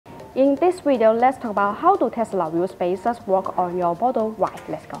In this video, let's talk about how do Tesla wheel spacers work on your Model Y.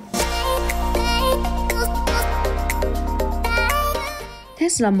 Let's go.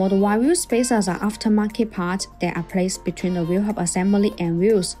 Tesla Model Y wheel spacers are aftermarket parts that are placed between the wheel hub assembly and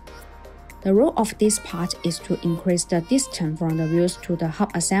wheels. The role of this part is to increase the distance from the wheels to the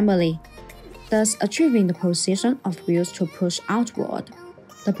hub assembly, thus achieving the position of wheels to push outward.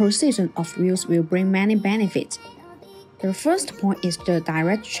 The position of wheels will bring many benefits. The first point is the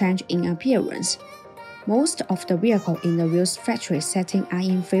direct change in appearance. Most of the vehicles in the wheel's factory setting are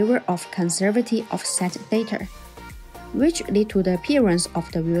in favor of conservative offset data, which lead to the appearance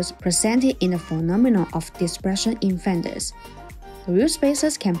of the wheels presented in the phenomenon of dispersion in fenders. The wheel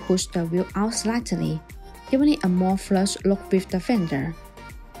spacers can push the wheel out slightly, giving it a more flush look with the fender.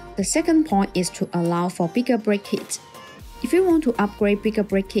 The second point is to allow for bigger brake kits. If you want to upgrade bigger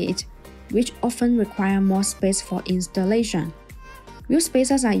brake kits, which often require more space for installation, wheel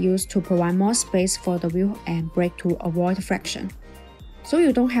spacers are used to provide more space for the wheel and brake to avoid friction. So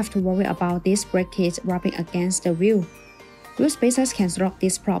you don't have to worry about these brake kits rubbing against the wheel. Wheel spacers can solve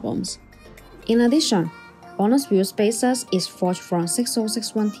these problems. In addition, BONOSS wheel spacers is forged from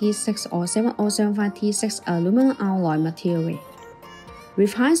 6061T6 or 7075T6 aluminum alloy material,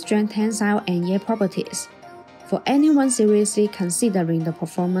 with high strength tensile and yield properties. For anyone seriously considering the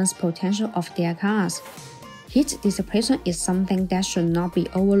performance potential of their cars, heat dissipation is something that should not be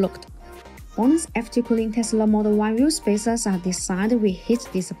overlooked. BONOSS after-cooling Tesla Model Y wheel spacers are designed with heat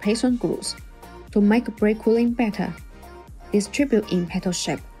dissipation grooves to make brake cooling better, distribute in petal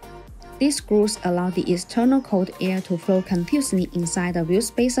shape. These grooves allow the external cold air to flow continuously inside the wheel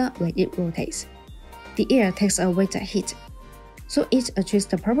spacer when it rotates. The air takes away the heat, so it achieves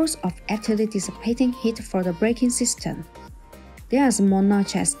the purpose of actively dissipating heat for the braking system. There are small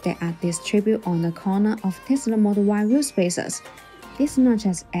notches that are distributed on the corner of Tesla Model Y wheel spacers. These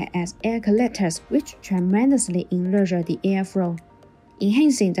notches act as air collectors which tremendously enlarge the airflow,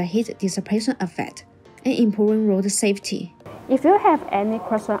 enhancing the heat dissipation effect and improving road safety. If you have any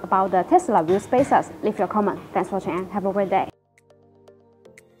question about the Tesla wheel spacers, leave your comment. Thanks for watching and have a great day.